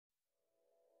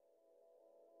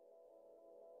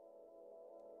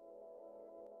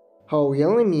How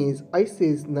real name is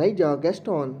Isis Naija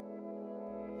Gaston.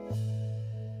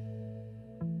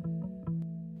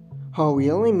 How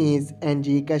real name is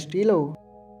Angie Castillo.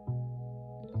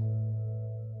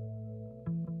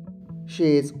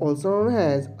 She is also known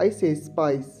as Isis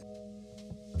Spice.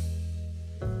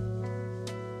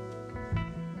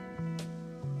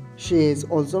 She is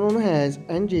also known as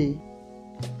Angie.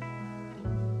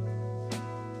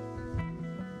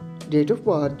 Date of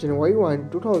birth January 1,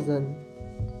 2000.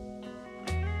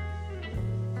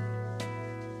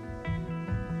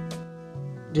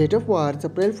 Date of birth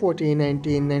April 14,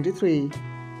 1993.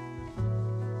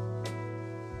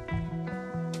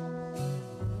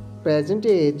 Present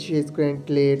age she is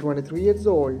currently 23 years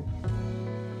old.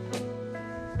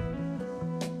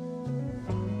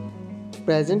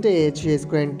 Present age she is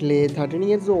currently 13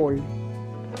 years old.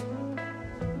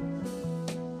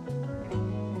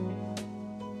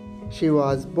 She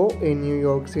was born in New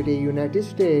York City, United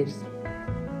States.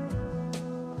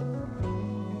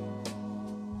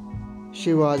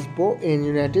 She was born in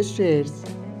United States.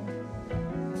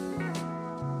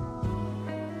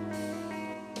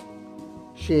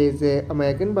 She is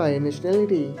American by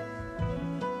nationality.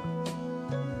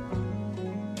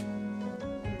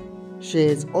 She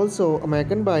is also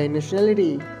American by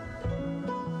nationality.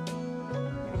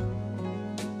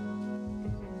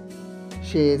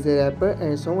 She is a rapper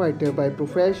and songwriter by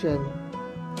profession.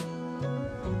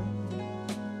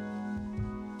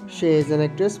 She is an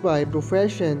actress by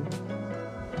profession.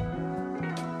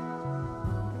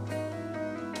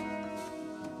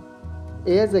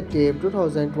 Years active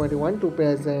 2021 to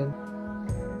present.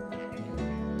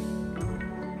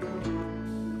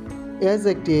 Years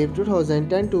active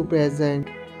 2010 to present.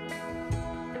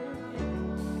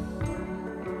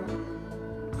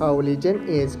 Her religion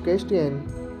is Christian.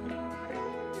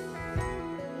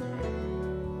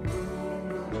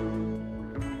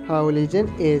 Her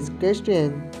religion is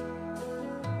Christian.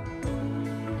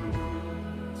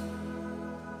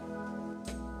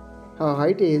 Her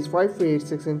height is 5 feet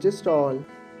 6 inches tall.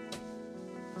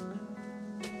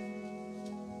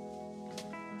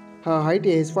 Her height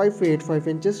is 5 feet 5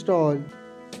 inches tall.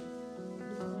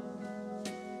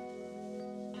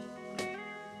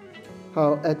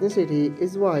 Her ethnicity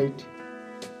is white.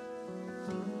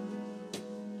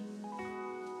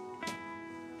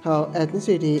 Her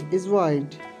ethnicity is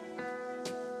white.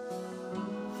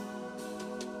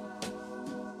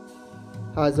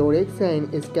 Her zodiac sign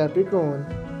is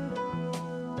Capricorn.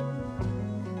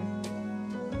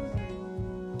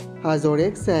 Her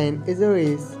zodiac sign is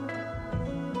Aries.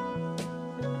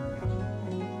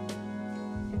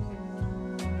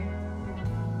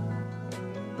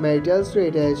 Marital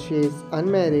status she is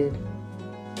unmarried.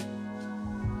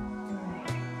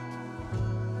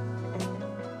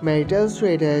 Marital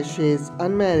status she is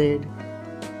unmarried.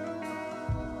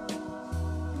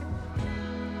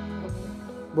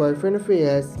 Boyfriend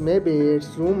affairs maybe it's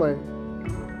rumor.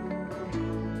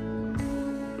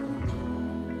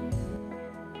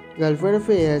 Girlfriend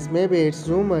affairs maybe it's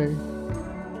rumor.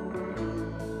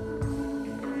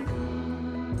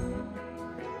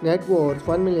 Net worth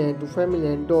 $1 million to $5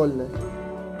 million.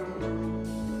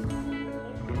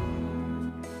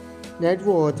 Net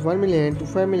worth $1 million to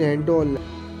 $5 million.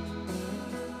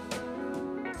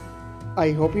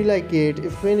 I hope you like it.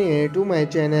 If you're new to my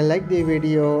channel, like the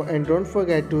video and don't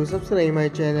forget to subscribe my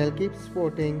channel. Keep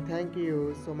supporting. Thank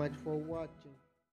you so much for watching.